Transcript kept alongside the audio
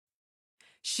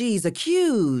She's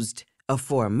accused of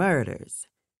 4 murders.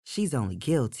 She's only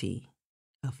guilty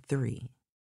of 3.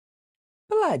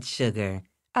 Blood Sugar,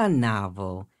 a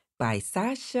novel by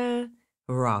Sasha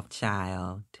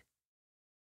Rothschild.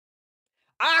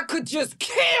 I could just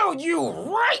kill you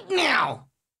right now!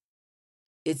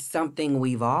 It's something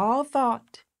we've all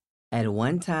thought at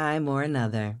one time or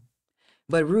another.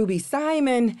 But Ruby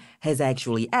Simon has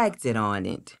actually acted on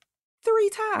it. 3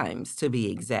 times, to be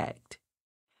exact.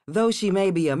 Though she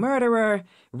may be a murderer,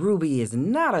 Ruby is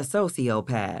not a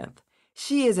sociopath.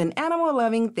 She is an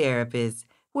animal-loving therapist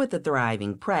with a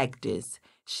thriving practice.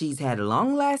 She's had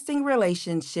long-lasting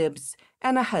relationships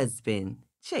and a husband,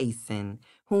 Jason,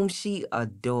 whom she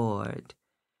adored.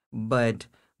 But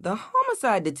the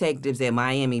homicide detectives at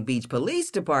Miami Beach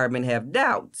Police Department have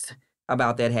doubts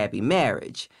about that happy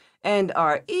marriage and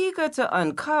are eager to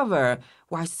uncover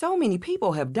why so many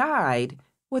people have died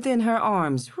within her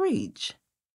arm's reach.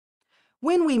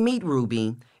 When we meet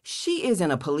Ruby, she is in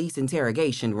a police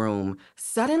interrogation room,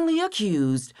 suddenly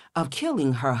accused of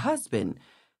killing her husband.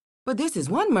 But this is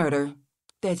one murder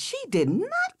that she did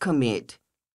not commit,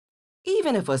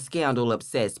 even if a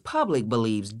scandal-obsessed public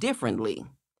believes differently.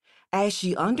 As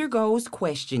she undergoes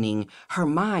questioning, her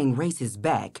mind races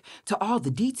back to all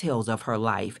the details of her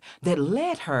life that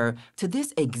led her to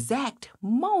this exact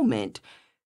moment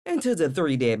and to the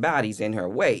 3 dead bodies in her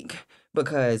wake.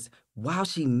 Because while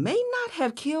she may not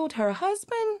have killed her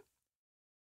husband,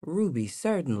 Ruby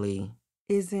certainly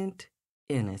isn't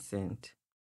innocent.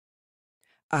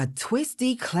 A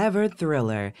twisty, clever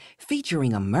thriller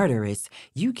featuring a murderess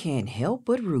you can't help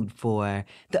but root for.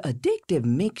 The addictive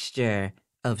mixture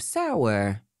of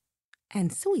sour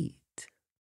and sweet.